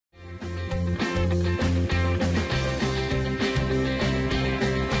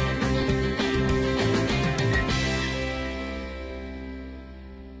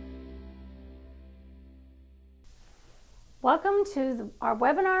Welcome to our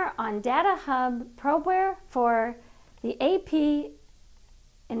webinar on Datahub Probeware for the AP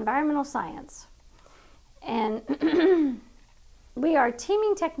Environmental Science. And we are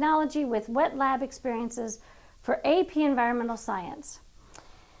teaming technology with wet lab experiences for AP Environmental Science.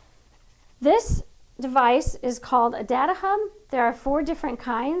 This device is called a Datahub. There are 4 different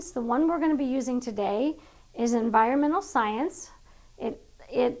kinds. The one we're going to be using today is Environmental Science.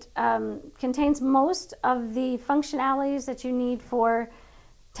 It contains most of the functionalities that you need for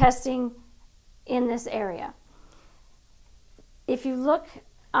testing in this area. If you look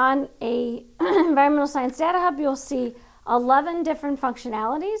on a Environmental Science Datahub, you'll see 11 different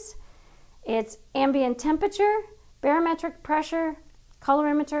functionalities. It's ambient temperature, barometric pressure,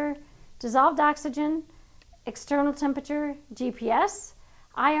 colorimeter, dissolved oxygen, external temperature, GPS,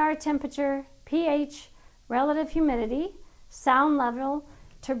 IR temperature, pH, relative humidity, sound level,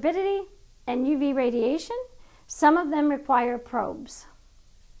 turbidity, and UV radiation. Some of them require probes.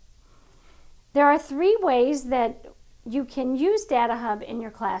 There are 3 ways that you can use Datahub in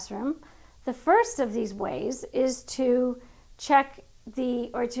your classroom. The first of these ways is to check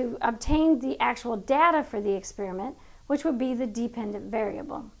to obtain the actual data for the experiment, which would be the dependent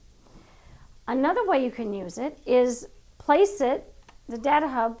variable. Another way you can use it is place the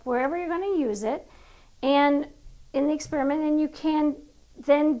Datahub, wherever you're going to use it, and in the experiment, and you can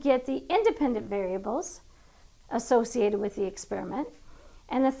then get the independent variables associated with the experiment.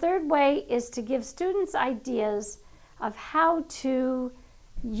 And the third way is to give students ideas of how to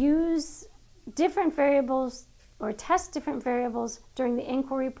use different variables or test different variables during the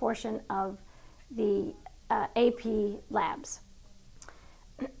inquiry portion of the AP labs.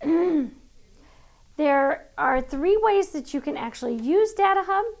 There are 3 ways that you can actually use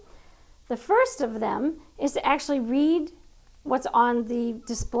Datahub. The first of them is to actually read what's on the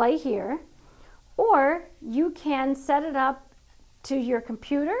display here, or you can set it up to your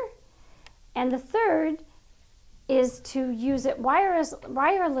computer, and the third is to use it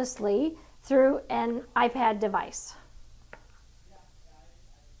wirelessly through an iPad device.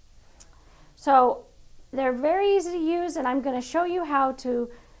 So they're very easy to use, and I'm going to show you how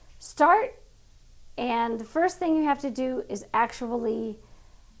to start. And the first thing you have to do is actually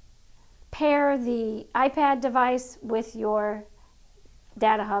pair the iPad device with your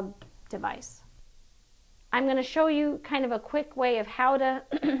Datahub device. I'm going to show you kind of a quick way of how to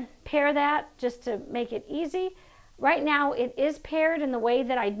pair that, just to make it easy. Right now it is paired, and the way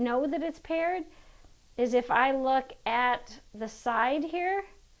that I know that it's paired is if I look at the side here.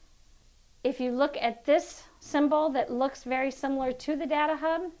 If you look at this symbol that looks very similar to the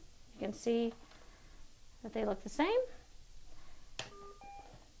Datahub, you can see that they look the same.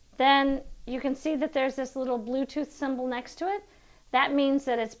 Then you can see that there's this little Bluetooth symbol next to it. That means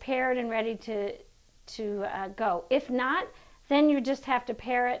that it's paired and ready to go. If not, then you just have to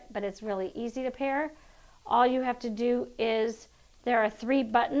pair it, but it's really easy to pair. All you have to do is, there are 3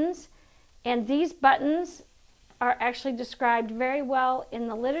 buttons, and these buttons are actually described very well in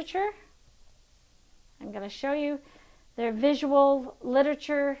the literature. I'm going to show you their visual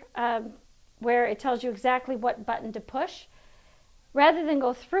literature where it tells you exactly what button to push. Rather than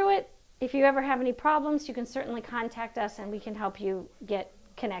go through it, if you ever have any problems, you can certainly contact us and we can help you get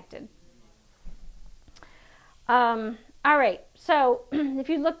connected. All right, so if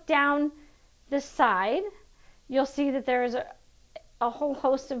you look down this side, you'll see that there is a whole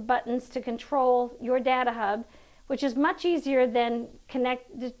host of buttons to control your Datahub, which is much easier than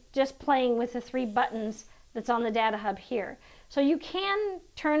just playing with the 3 buttons that's on the Datahub here. So you can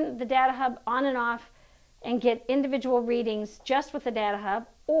turn the Datahub on and off and get individual readings just with the Datahub,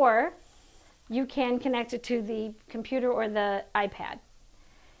 or you can connect it to the computer or the iPad.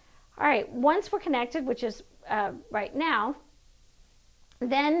 All right, once we're connected, which is right now,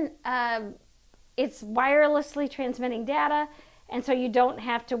 then it's wirelessly transmitting data, and so you don't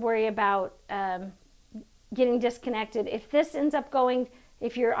have to worry about getting disconnected. If this ends up going,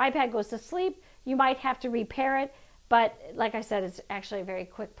 if your iPad goes to sleep, you might have to repair it, but like I said, it's actually a very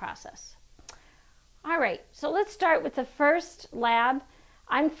quick process. All right, so let's start with the first lab.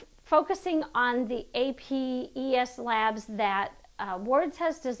 I'm focusing on the AP ES labs that Wards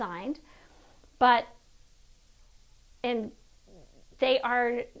has designed, and they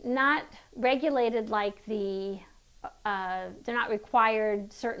are not regulated like they're not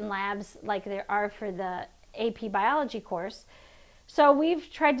required certain labs like there are for the AP biology course. So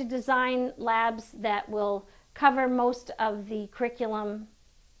we've tried to design labs that will cover most of the curriculum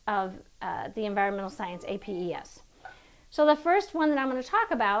of the Environmental Science APES. So the first one that I'm going to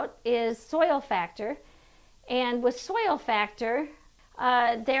talk about is soil factor. And with soil factor,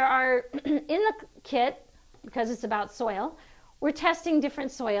 there are in the kit because it's about soil. We're testing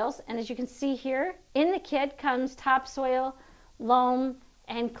different soils, and as you can see here, in the kit comes topsoil, loam,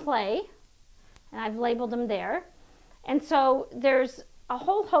 and clay, and I've labeled them there. And so there's a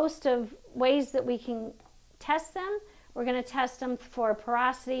whole host of ways that we can test them. We're going to test them for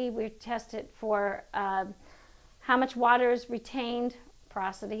porosity. We test it for how much water is retained,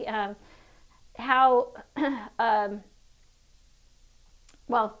 porosity,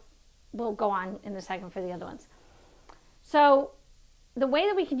 well, we'll go on in a second for the other ones. So the way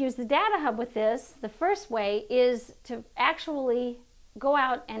that we can use the Datahub with this, the first way is to actually go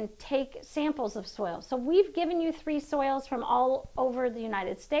out and take samples of soil. So we've given you 3 soils from all over the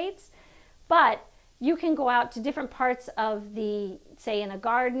United States, but you can go out to different parts of the, say in a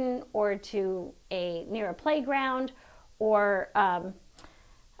garden or to near a playground, or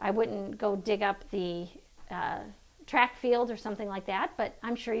I wouldn't go dig up the track field or something like that, but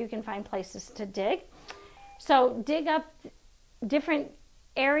I'm sure you can find places to dig. So dig up different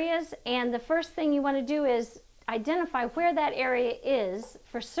areas, and the first thing you want to do is identify where that area is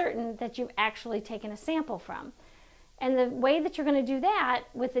for certain that you've actually taken a sample from. And the way that you're going to do that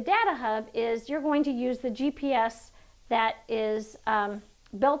with the Datahub is you're going to use the GPS that is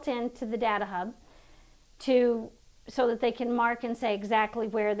built into the Datahub so that they can mark and say exactly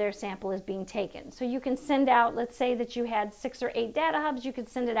where their sample is being taken. So you can send out, let's say that you had 6 or 8 Datahubs, you could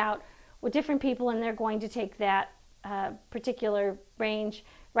send it out with different people, and they're going to take that particular range,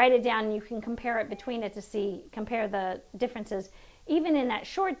 write it down, and you can compare it between it to compare the differences even in that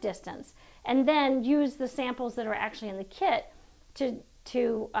short distance, and then use the samples that are actually in the kit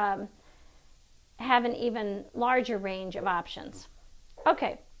to have an even larger range of options.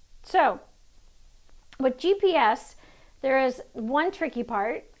 Okay, so with GPS, there is one tricky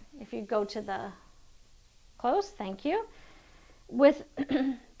part. If you go to the close, thank you. With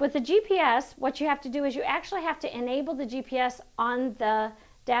the GPS, what you have to do is you actually have to enable the GPS on the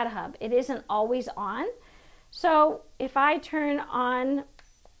Datahub. It isn't always on. So if I turn on,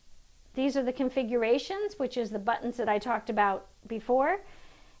 these are the configurations, which is the buttons that I talked about before.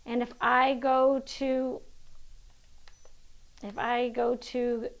 And if I go to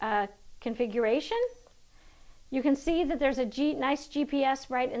configuration, you can see that there's a nice GPS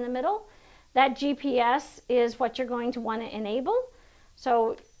right in the middle. That GPS is what you're going to want to enable.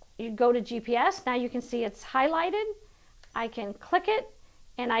 So you go to GPS. Now you can see it's highlighted. I can click it,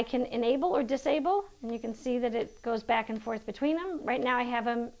 and I can enable or disable, and you can see that it goes back and forth between them. Right now I have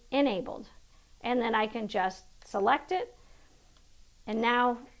them enabled, and then I can just select it, and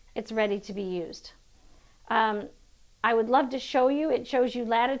now it's ready to be used. I would love to show you. It shows you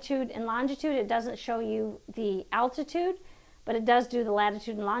latitude and longitude. It doesn't show you the altitude, but it does do the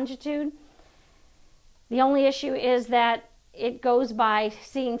latitude and longitude. The only issue is that it goes by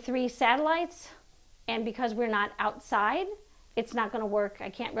seeing 3 satellites, and because we're not outside, it's not going to work. I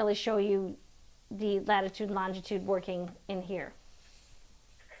can't really show you the latitude and longitude working in here.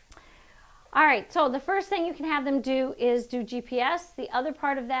 All right, so the first thing you can have them do is do GPS. The other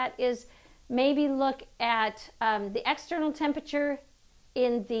part of that is maybe look at the external temperature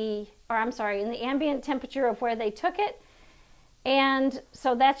in the ambient temperature of where they took it. And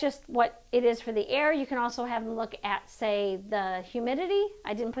so that's just what it is for the air. You can also have them look at, say, the humidity.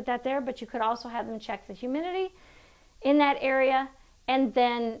 I didn't put that there, but you could also have them check the humidity in that area, and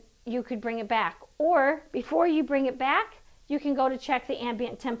then you could bring it back. Or before you bring it back, you can go to check the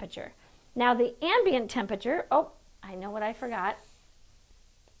ambient temperature. Now the ambient temperature, oh, I know what I forgot.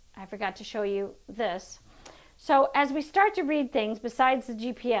 I forgot to show you this. So as we start to read things besides the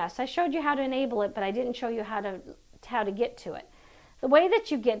GPS, I showed you how to enable it, but I didn't show you how to get to it. The way that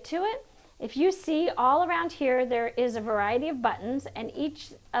you get to it, if you see all around here, there is a variety of buttons, and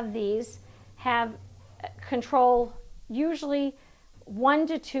each of these have control usually 1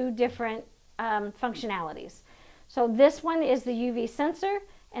 to 2 different functionalities. So this one is the UV sensor,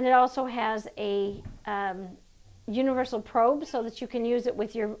 and it also has a universal probe so that you can use it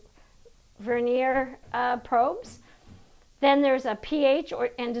with your vernier probes. Then there's a pH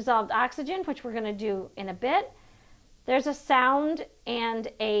and dissolved oxygen, which we're going to do in a bit. There's a sound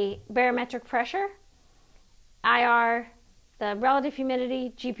and a barometric pressure, IR, the relative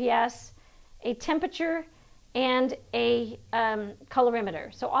humidity, GPS, a temperature, and a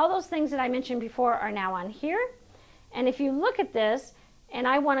colorimeter. So all those things that I mentioned before are now on here. And if you look at this, and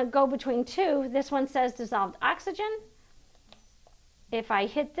I want to go between 2, this one says dissolved oxygen. If I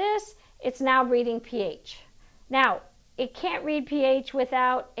hit this, it's now reading pH. Now, it can't read pH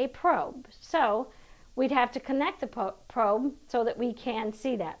without a probe. So we'd have to connect the probe so that we can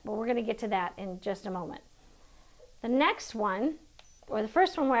see that. But we're going to get to that in just a moment. The next one, or the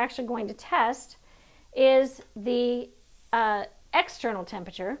first one we're actually going to test, is the external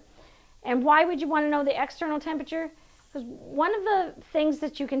temperature. And why would you want to know the external temperature? Because one of the things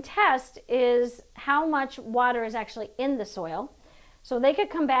that you can test is how much water is actually in the soil. So they could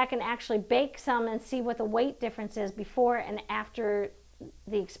come back and actually bake some and see what the weight difference is before and after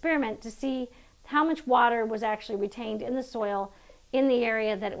the experiment to see how much water was actually retained in the soil in the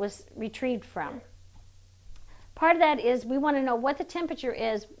area that it was retrieved from. Part of that is we want to know what the temperature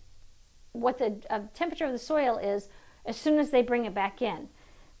is, what the temperature of the soil is as soon as they bring it back in.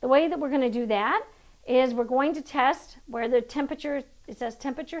 The way that we're going to do that is we're going to test where the temperature, it says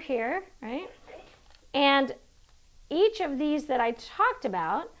temperature here, right? And each of these that I talked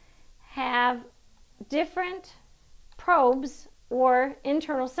about have different probes or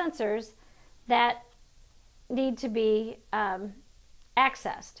internal sensors that need to be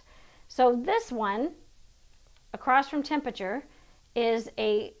accessed. So this one, across from temperature, is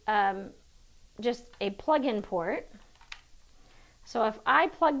a just a plug-in port. So if I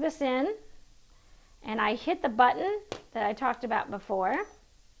plug this in and I hit the button that I talked about before,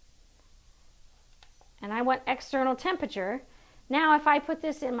 and I want external temperature, now if I put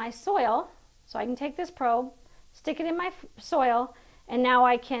this in my soil, so I can take this probe, stick it in my soil, and now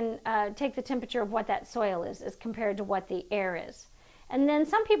I can take the temperature of what that soil is as compared to what the air is. And then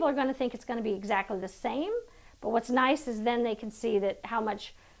some people are going to think it's going to be exactly the same, but what's nice is then they can see that how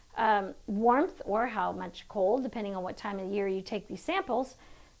much warmth or how much cold, depending on what time of the year you take these samples,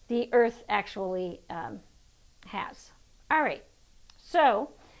 the earth actually has. All right,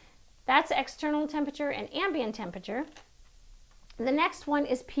 so that's external temperature and ambient temperature. The next one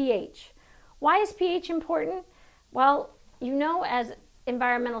is pH. Why is pH important? Well, you know as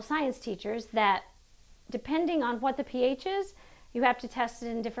environmental science teachers that depending on what the pH is, you have to test it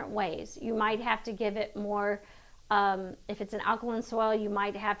in different ways. You might have to give it more, if it's an alkaline soil, you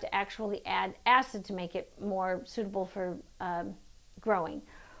might have to actually add acid to make it more suitable for growing.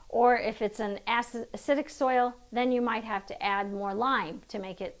 Or if it's an acidic soil, then you might have to add more lime to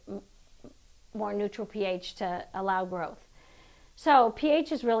make it more neutral pH to allow growth. So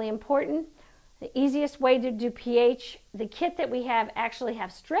pH is really important. The easiest way to do pH, the kit that we have actually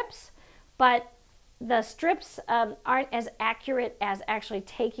have strips, but the strips aren't as accurate as actually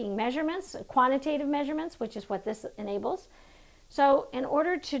taking measurements, quantitative measurements, which is what this enables. So in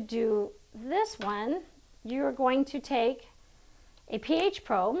order to do this one, you're going to take a pH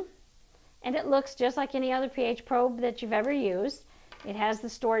probe, and it looks just like any other pH probe that you've ever used. It has the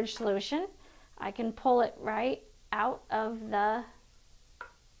storage solution. I can pull it right out of the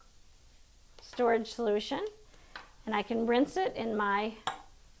storage solution, and I can rinse it in my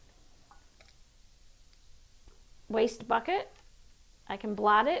waste bucket. I can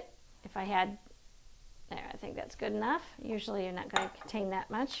blot it if I had, there, I think that's good enough. Usually you're not going to contain that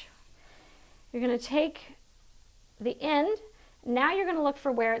much. You're going to take the end. Now you're going to look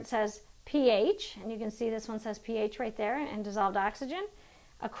for where it says pH, and you can see this one says pH right there, and dissolved oxygen.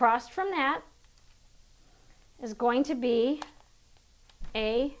 Across from that is going to be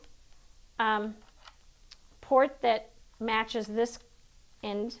a port that matches this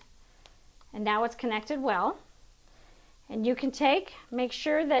end, and now it's connected well. And you can make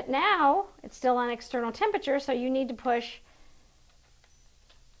sure that now it's still on external temperature, so you need to push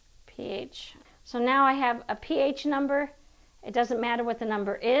pH. So now I have a pH number. It doesn't matter what the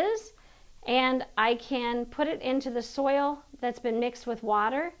number is, and I can put it into the soil that's been mixed with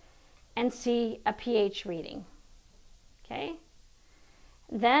water and see a pH reading. Okay?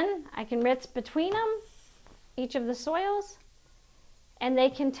 Then I can rinse between them, each of the soils, and they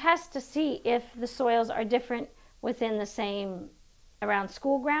can test to see if the soils are different within the same, around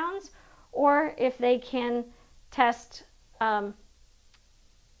school grounds, or if they can test the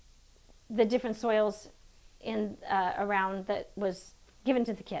different soils in around that was given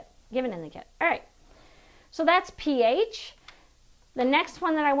in the kit. All right, so that's pH. The next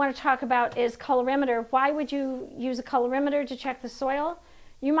one that I want to talk about is colorimeter. Why would you use a colorimeter to check the soil?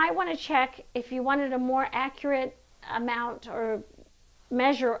 You might want to check if you wanted a more accurate amount or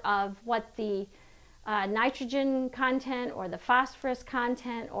measure of what the nitrogen content or the phosphorus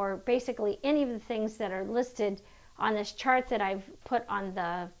content, or basically any of the things that are listed on this chart that I've put on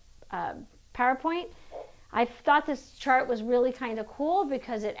the PowerPoint. I thought this chart was really kind of cool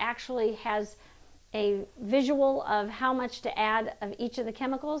because it actually has a visual of how much to add of each of the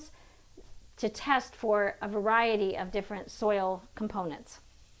chemicals to test for a variety of different soil components.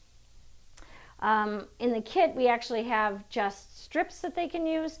 In the kit, we actually have just strips that they can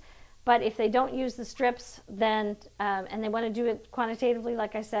use, but if they don't use the strips, then and they want to do it quantitatively,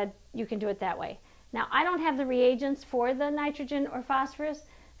 like I said, you can do it that way. Now, I don't have the reagents for the nitrogen or phosphorus,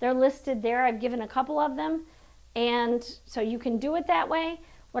 They're listed there. I've given a couple of them, and so you can do it that way.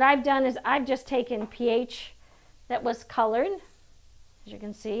 What I've done is I've just taken pH that was colored, as you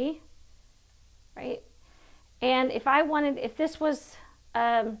can see, right? And if this was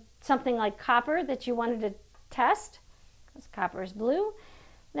something like copper that you wanted to test, because copper is blue,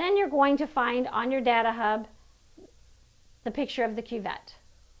 then you're going to find on your Datahub the picture of the cuvette.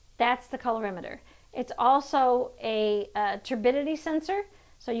 That's the colorimeter. It's also a turbidity sensor,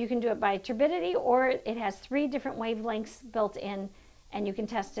 so you can do it by turbidity, or it has 3 different wavelengths built in, and you can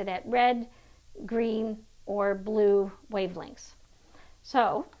test it at red, green, or blue wavelengths.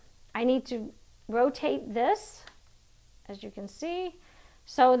 So I need to rotate this, as you can see,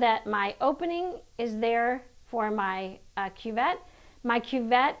 so that my opening is there for my cuvette. My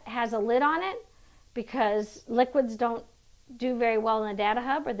cuvette has a lid on it because liquids don't do very well in the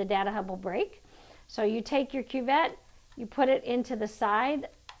Datahub, or the Datahub will break. So you take your cuvette, you put it into the side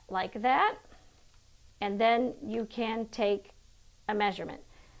like that, and then you can take a measurement.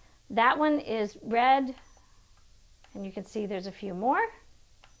 That one is red, and you can see there's a few more,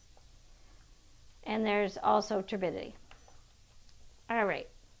 and there's also turbidity. All right,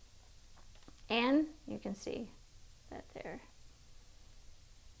 and you can see that there.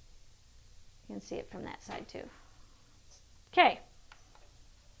 You can see it from that side too. Okay.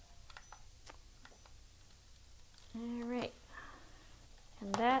 All right,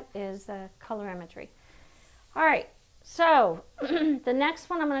 and that is the colorimetry. All right, so the next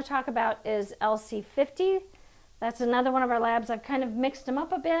one I'm going to talk about is LC50. That's another one of our labs. I've kind of mixed them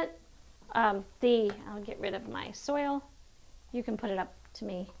up a bit. I'll get rid of my soil. You can put it up to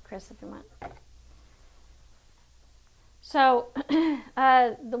me, Chris, if you want. So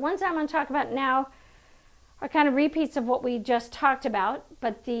the ones I'm going to talk about now are kind of repeats of what we just talked about,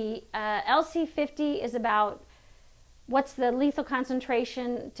 but the LC50 is about what's the lethal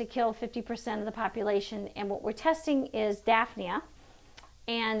concentration to kill 50% of the population, and what we're testing is Daphnia.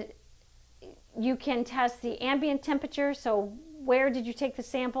 And you can test the ambient temperature, so where did you take the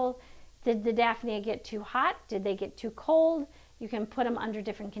sample? Did the Daphnia get too hot? Did they get too cold? You can put them under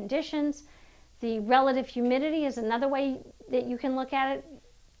different conditions. The relative humidity is another way that you can look at it.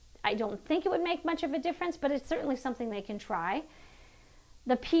 I don't think it would make much of a difference, but it's certainly something they can try.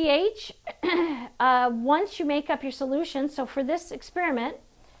 The pH, once you make up your solution, so for this experiment,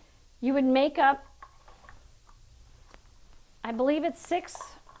 you would make up, I believe it's 6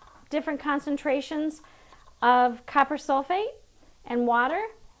 different concentrations of copper sulfate and water,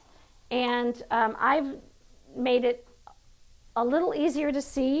 and I've made it a little easier to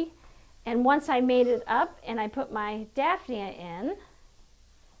see, and once I made it up and I put my Daphnia in,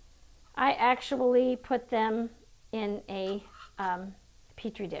 I actually put them in a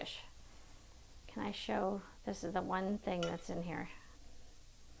Petri dish. Can I show? This is the one thing that's in here.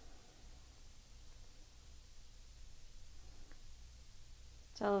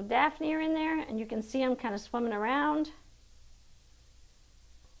 So Daphnia are in there, and you can see them kind of swimming around.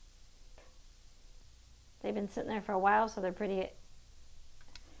 They've been sitting there for a while, so they're pretty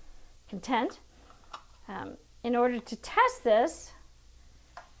content. In order to test this,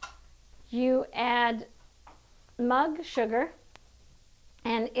 you add mug sugar,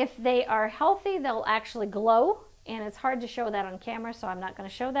 and if they are healthy, they'll actually glow, and it's hard to show that on camera, so I'm not going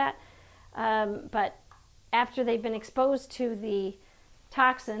to show that. But after they've been exposed to the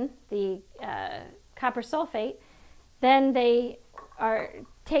toxin, the copper sulfate, then they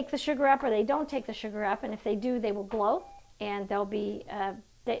take the sugar up, or they don't take the sugar up, and if they do, they will glow, and they'll be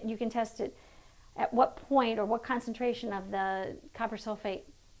that you can test it at what point or what concentration of the copper sulfate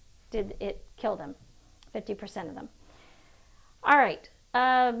did it kill them, 50% of them. All right,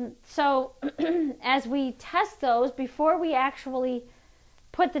 so as we test those, before we actually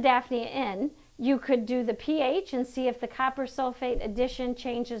put the Daphnia in, you could do the pH and see if the copper sulfate addition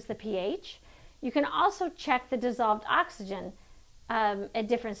changes the pH. You can also check the dissolved oxygen at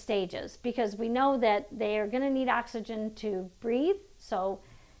different stages, because we know that they are going to need oxygen to breathe. So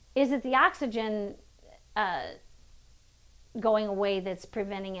is it the oxygen going away that's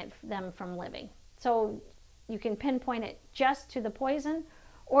preventing them from living? So you can pinpoint it just to the poison,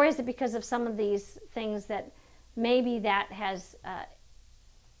 or is it because of some of these things that maybe that has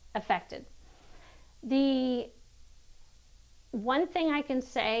affected? The one thing I can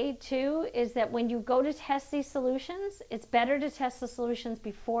say too is that when you go to test these solutions, it's better to test the solutions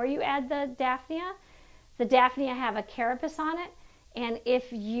before you add the Daphnia. The Daphnia have a carapace on it, and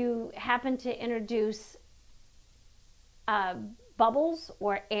if you happen to introduce bubbles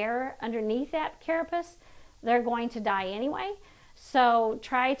or air underneath that carapace, they're going to die anyway. So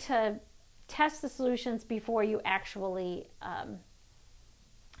try to test the solutions before you actually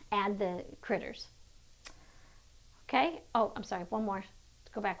add the critters. Okay, oh, I'm sorry, one more.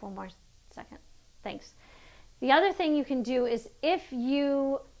 Go back one more second. Thanks. The other thing you can do is if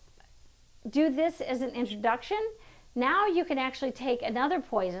you do this as an introduction, now you can actually take another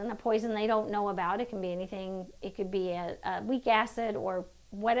poison, a poison they don't know about. It can be anything. It could be a weak acid or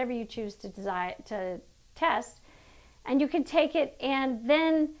whatever you choose to test, and you can take it and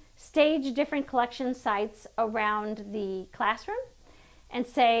then stage different collection sites around the classroom and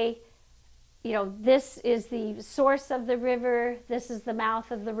say, you know, this is the source of the river, this is the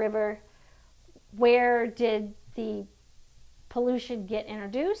mouth of the river, where did the pollution get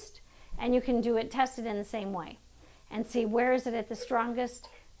introduced? And you can do it, test it in the same way and see where is it at the strongest,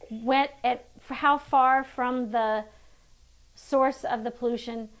 how far from the source of the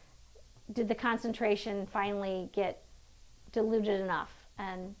pollution did the concentration finally get diluted enough,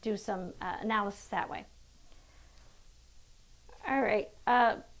 and do some analysis that way. All right.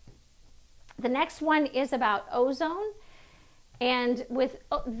 The next one is about ozone. And with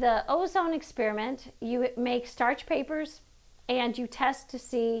the ozone experiment, you make starch papers and you test to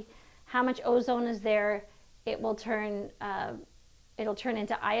see how much ozone is there. It'll turn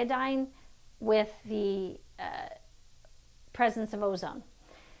into iodine with the presence of ozone.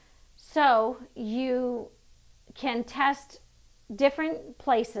 So you can test different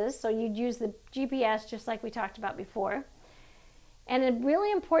places. So you'd use the GPS just like we talked about before. And a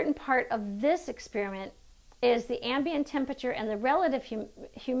really important part of this experiment is the ambient temperature and the relative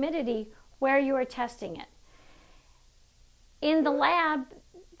humidity where you are testing it. In the lab,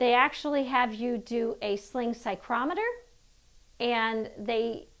 they actually have you do a sling psychrometer, and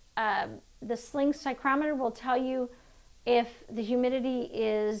the sling psychrometer will tell you if the humidity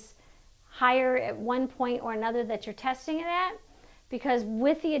is higher at one point or another that you're testing it at, because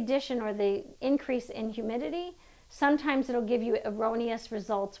with the addition or the increase in humidity, sometimes it'll give you erroneous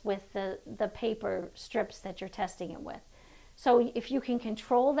results with the paper strips that you're testing it with. So if you can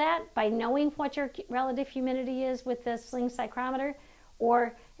control that by knowing what your relative humidity is with the sling psychrometer,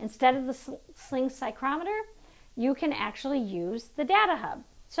 or instead of the sling psychrometer, you can actually use the Datahub.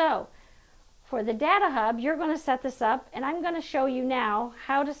 So for the Datahub, you're going to set this up, and I'm going to show you now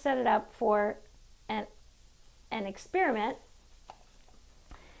how to set it up for an experiment.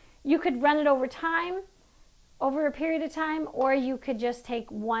 You could run it over time, over a period of time, or you could just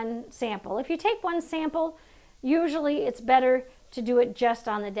take one sample. If you take one sample, usually it's better to do it just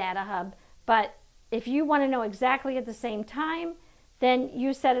on the Datahub. But if you want to know exactly at the same time, then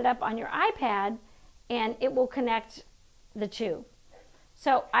you set it up on your iPad and it will connect the two.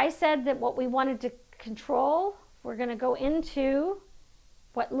 So I said that what we wanted to control, we're going to go into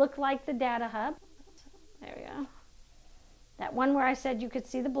what looked like the Datahub. There we go. That one where I said you could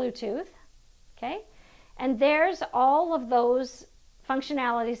see the Bluetooth. Okay. And there's all of those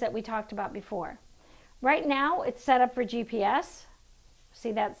functionalities that we talked about before. Right now it's set up for GPS.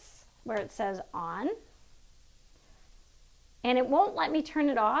 See, that's where it says on. And it won't let me turn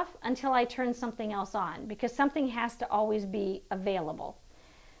it off until I turn something else on, because something has to always be available.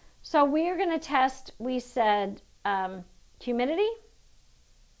 So we're going to test, we said humidity.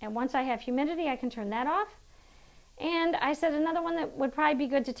 And once I have humidity, I can turn that off. And I said another one that would probably be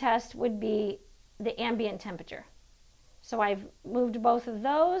good to test would be the ambient temperature. So I've moved both of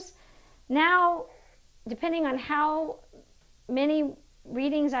those. Now, depending on how many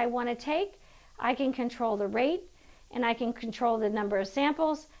readings I want to take, I can control the rate and I can control the number of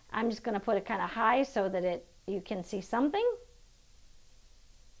samples. I'm just going to put it kind of high so that you can see something.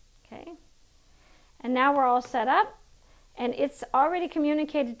 Okay. And now we're all set up, and it's already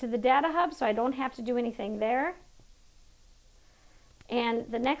communicated to the Datahub, so I don't have to do anything there.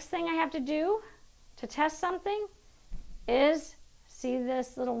 And the next thing I have to do to test something is, see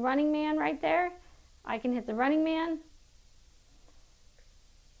this little running man right there? I can hit the running man.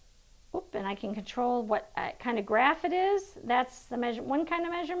 Oop, and I can control what kind of graph it is. That's the one kind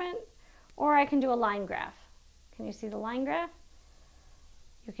of measurement. Or I can do a line graph. Can you see the line graph?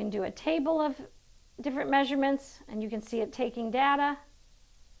 You can do a table of different measurements, and you can see it taking data.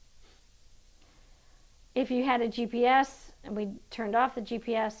 If you had a GPS and we turned off the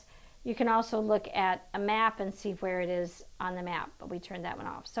GPS, you can also look at a map and see where it is on the map, but we turned that one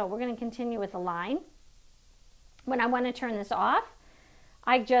off. So we're going to continue with the line. When I want to turn this off,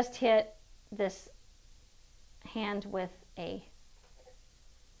 I just hit this hand with a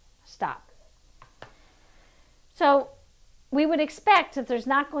stop. So we would expect that there's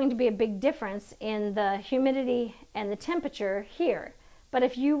not going to be a big difference in the humidity and the temperature here. But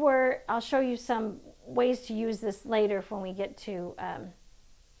if you were, I'll show you some ways to use this later when we get to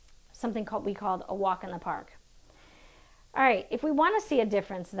something we called a walk in the park. All right, if we want to see a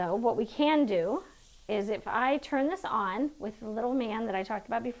difference though, what we can do is if I turn this on with the little man that I talked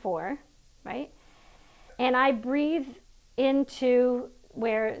about before, right? And I breathe into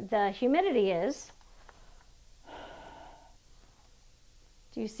where the humidity is.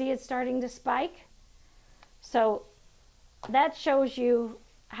 Do you see it starting to spike? So that shows you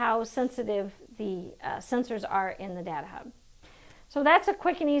how sensitive the sensors are in the Datahub. So that's a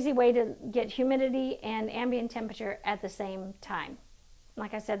quick and easy way to get humidity and ambient temperature at the same time.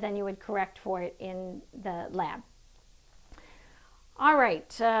 Like I said, then you would correct for it in the lab. All right,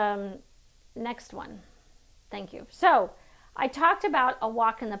 next one. Thank you. So I talked about a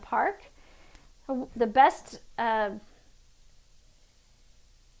walk in the park. The best, the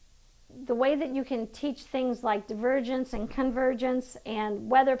way that you can teach things like divergence and convergence and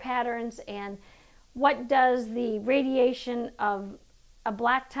weather patterns and what does the radiation of a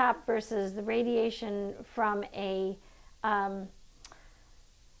blacktop versus the radiation from a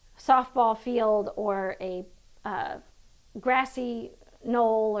softball field or a grassy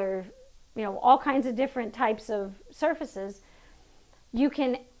knoll, or all kinds of different types of surfaces. You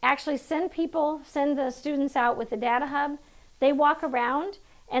can actually send the students out with the Datahub. They walk around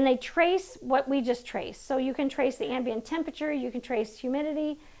and they trace what we just traced. So you can trace the ambient temperature, you can trace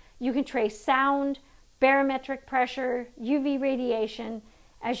humidity, you can trace sound, barometric pressure, UV radiation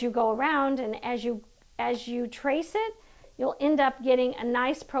as you go around, and as you trace it, you'll end up getting a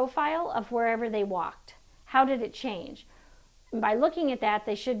nice profile of wherever they walked. How did it change? And by looking at that,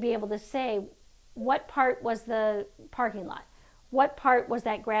 they should be able to say what part was the parking lot, what part was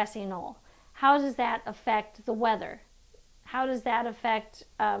that grassy knoll, how does that affect the weather, how does that affect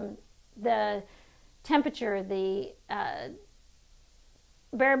the temperature, the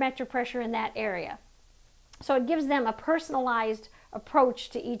barometric pressure in that area. So it gives them a personalized approach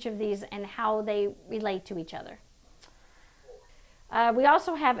to each of these and how they relate to each other. We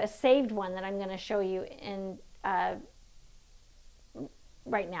also have a saved one that I'm going to show you in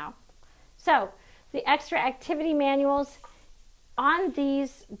right now. So the extra activity manuals on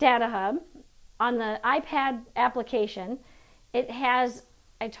these Datahub, on the iPad application, it has,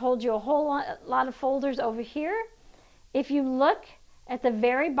 I told you, a whole lot of folders over here. If you look at the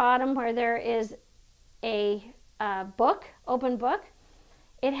very bottom where there is a book, open book,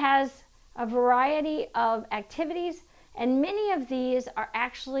 it has a variety of activities, and many of these are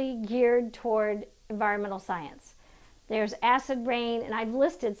actually geared toward environmental science. There's acid rain, and I've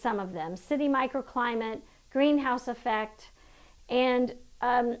listed some of them: city microclimate, greenhouse effect, and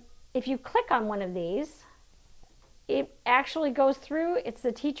if you click on one of these, it actually goes through. It's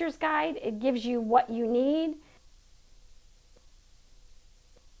the teacher's guide. It gives you what you need.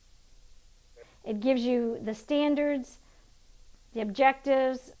 It gives you the standards, the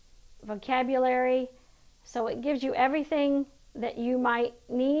objectives, vocabulary. So it gives you everything that you might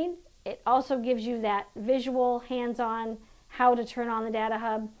need. It also gives you that visual, hands-on, how to turn on the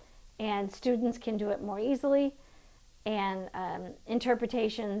Datahub, and students can do it more easily, and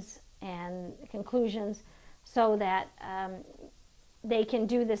interpretations and conclusions, so that they can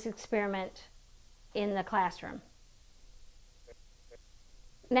do this experiment in the classroom.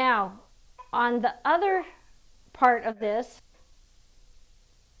 Now, on the other part of this,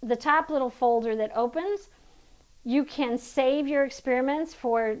 the top little folder that opens, you can save your experiments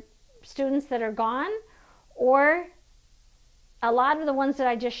for students that are gone, or a lot of the ones that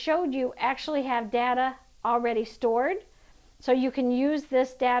I just showed you actually have data already stored. So you can use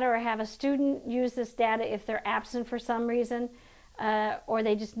this data or have a student use this data if they're absent for some reason, or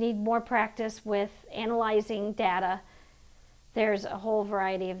they just need more practice with analyzing data. There's a whole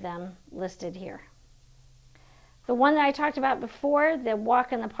variety of them listed here. The one that I talked about before, the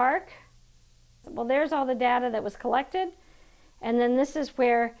walk in the park, well, there's all the data that was collected, and then this is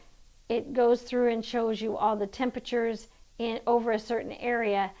where it goes through and shows you all the temperatures over a certain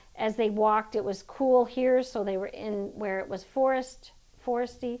area. As they walked, it was cool here, so they were in where it was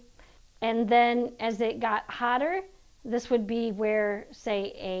foresty. And then as it got hotter, this would be where,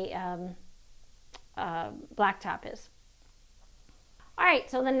 say, a blacktop is. All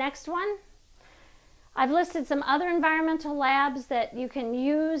right, so the next one, I've listed some other environmental labs that you can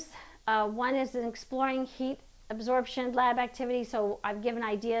use. One is an exploring heat absorption lab activity, so I've given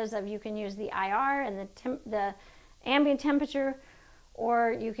ideas of you can use the IR and the ambient temperature,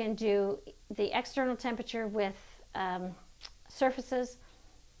 or you can do the external temperature with surfaces,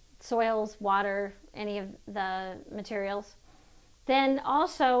 soils, water, any of the materials. Then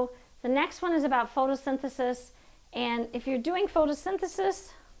also, the next one is about photosynthesis, and if you're doing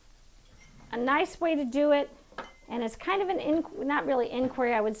photosynthesis, a nice way to do it, and it's kind of an not really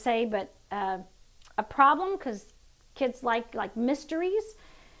inquiry, I would say, but a problem, because kids like mysteries.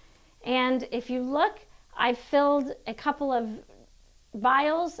 And if you look, I filled a couple of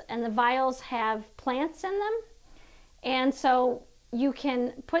vials, and the vials have plants in them. And so you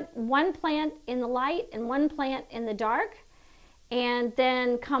can put one plant in the light and one plant in the dark, and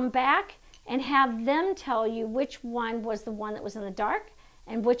then come back and have them tell you which one was the one that was in the dark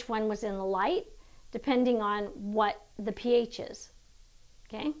and which one was in the light, depending on what the pH is.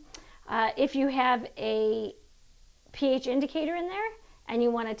 Okay? If you have a pH indicator in there and you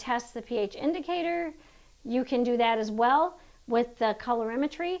want to test the pH indicator, you can do that as well with the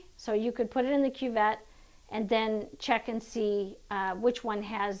colorimetry. So you could put it in the cuvette and then check and see which one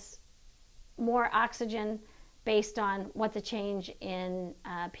has more oxygen based on what the change in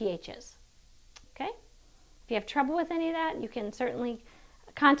pH is. Okay? If you have trouble with any of that, you can certainly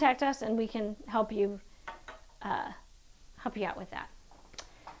contact us and we can help you out with that.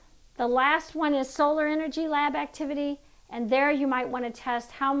 The last one is solar energy lab activity, and there you might want to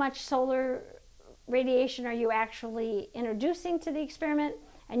test how much solar radiation are you actually introducing to the experiment,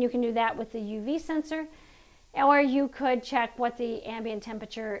 and you can do that with the UV sensor, or you could check what the ambient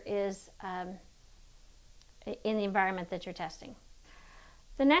temperature is in the environment that you're testing.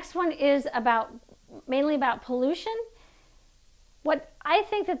 The next one is mainly about pollution. What I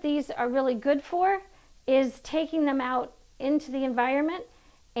think that these are really good for is taking them out into the environment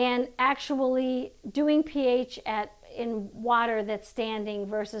and actually doing pH in water that's standing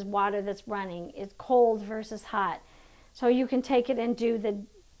versus water that's running. It's cold versus hot. So you can take it and do the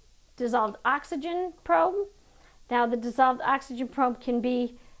dissolved oxygen probe. Now the dissolved oxygen probe can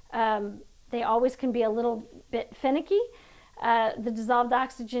be, they always can be a little bit finicky. The dissolved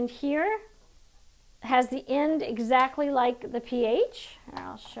oxygen here has the end exactly like the pH.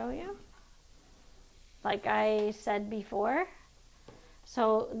 I'll show you. Like I said before.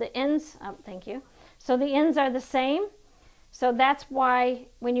 So the ends, thank you. So the ends are the same. So that's why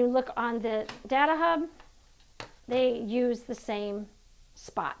when you look on the Datahub, they use the same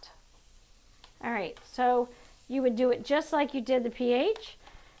spot. All right, so you would do it just like you did the pH.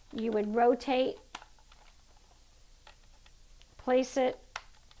 You would rotate, place it,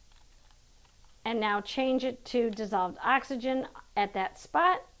 and now change it to dissolved oxygen at that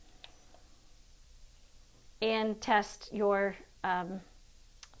spot and test your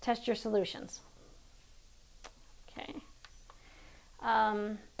solutions. Okay.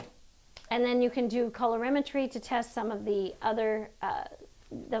 And then you can do colorimetry to test some of the other,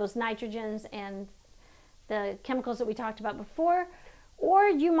 those nitrogens and the chemicals that we talked about before. Or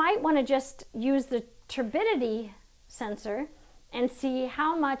you might want to just use the turbidity sensor and see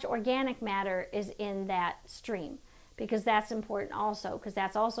how much organic matter is in that stream, because that's important also, because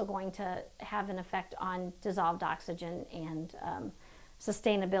that's also going to have an effect on dissolved oxygen and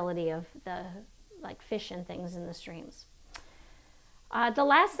sustainability of the fish and things in the streams. The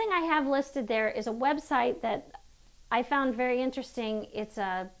last thing I have listed there is a website that I found very interesting. It's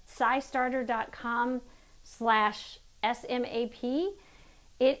scistarter.com/SMAP.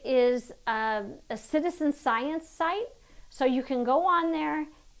 It is a citizen science site, so you can go on there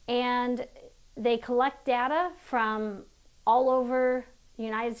and they collect data from all over the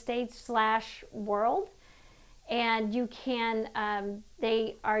United States / world, and you can,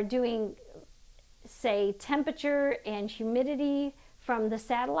 they are doing, say, temperature and humidity from the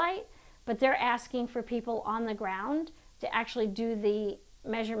satellite, but they're asking for people on the ground to actually do the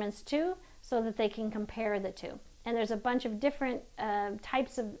measurements too, so that they can compare the two. And there's a bunch of different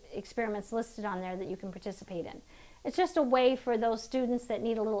types of experiments listed on there that you can participate in. It's just a way for those students that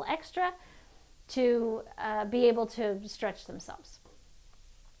need a little extra to be able to stretch themselves.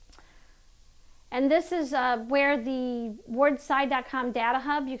 And this is where the wardsci.com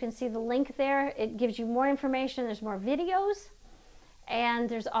Datahub, you can see the link there. It gives you more information. There's more videos. And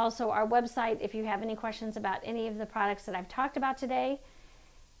there's also our website if you have any questions about any of the products that I've talked about today.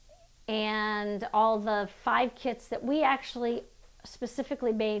 And all the 5 kits that we actually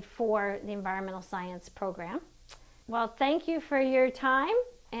specifically made for the environmental science program. Well, thank you for your time.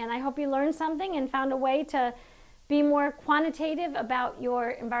 And I hope you learned something and found a way to be more quantitative about your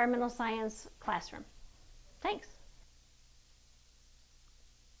environmental science classroom. Thanks.